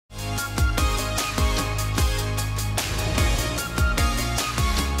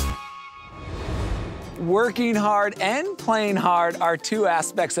Working hard and playing hard are two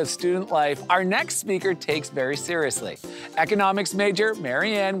aspects of student life our next speaker takes very seriously. Economics major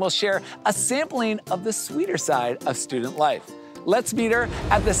Marrian will share a sampling of the sweeter side of student life. Let's meet her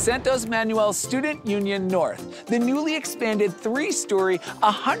at the Santos Manuel Student Union North, the newly expanded three-story,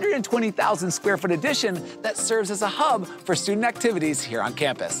 120,000 square foot addition that serves as a hub for student activities here on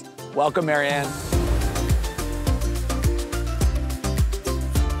campus. Welcome, Marrian.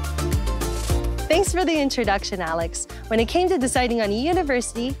 Thanks for the introduction, Alex. When it came to deciding on a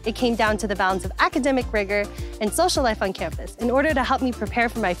university, it came down to the balance of academic rigor and social life on campus in order to help me prepare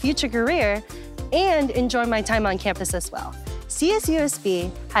for my future career and enjoy my time on campus as well.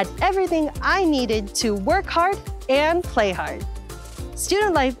 CSUSB had everything I needed to work hard and play hard.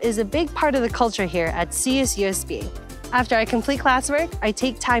 Student life is a big part of the culture here at CSUSB. After I complete classwork, I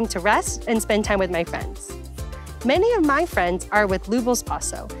take time to rest and spend time with my friends. Many of my friends are with Lubos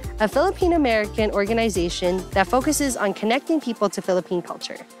Paso, a Filipino-American organization that focuses on connecting people to Philippine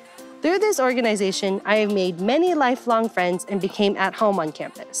culture. Through this organization, I have made many lifelong friends and became at home on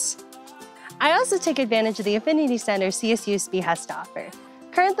campus. I also take advantage of the Affinity Center CSUSB has to offer.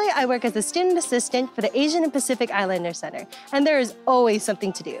 Currently, I work as a student assistant for the Asian and Pacific Islander Center, and there is always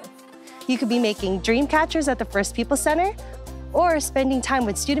something to do. You could be making dream catchers at the First People Center or spending time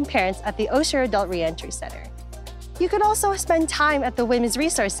with student parents at the Osher Adult Reentry Center. You could also spend time at the Women's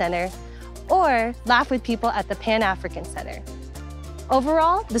Resource Center or laugh with people at the Pan-African Center.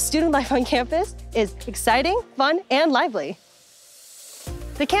 Overall, the student life on campus is exciting, fun, and lively.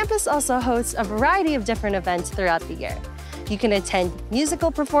 The campus also hosts a variety of different events throughout the year. You can attend musical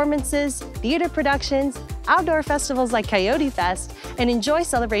performances, theater productions, outdoor festivals like Coyote Fest, and enjoy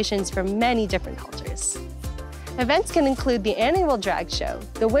celebrations from many different cultures. Events can include the annual drag show,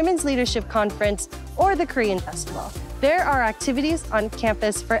 the Women's Leadership Conference, or the Korean Festival. There are activities on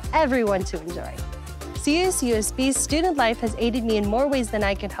campus for everyone to enjoy. CSUSB's student life has aided me in more ways than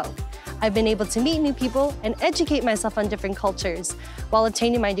I could hope. I've been able to meet new people and educate myself on different cultures while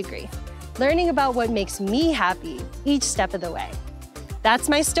obtaining my degree, learning about what makes me happy each step of the way. That's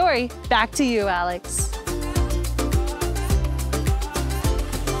my story. Back to you, Alex.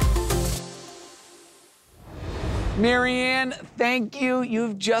 Marrian, thank you.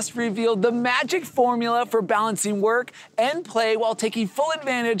 You've just revealed the magic formula for balancing work and play while taking full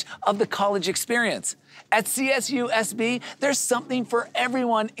advantage of the college experience. At CSUSB, there's something for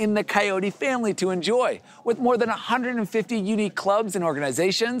everyone in the Coyote family to enjoy, with more than 150 unique clubs and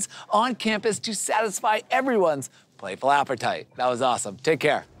organizations on campus to satisfy everyone's playful appetite. That was awesome. Take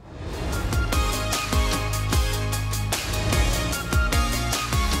care.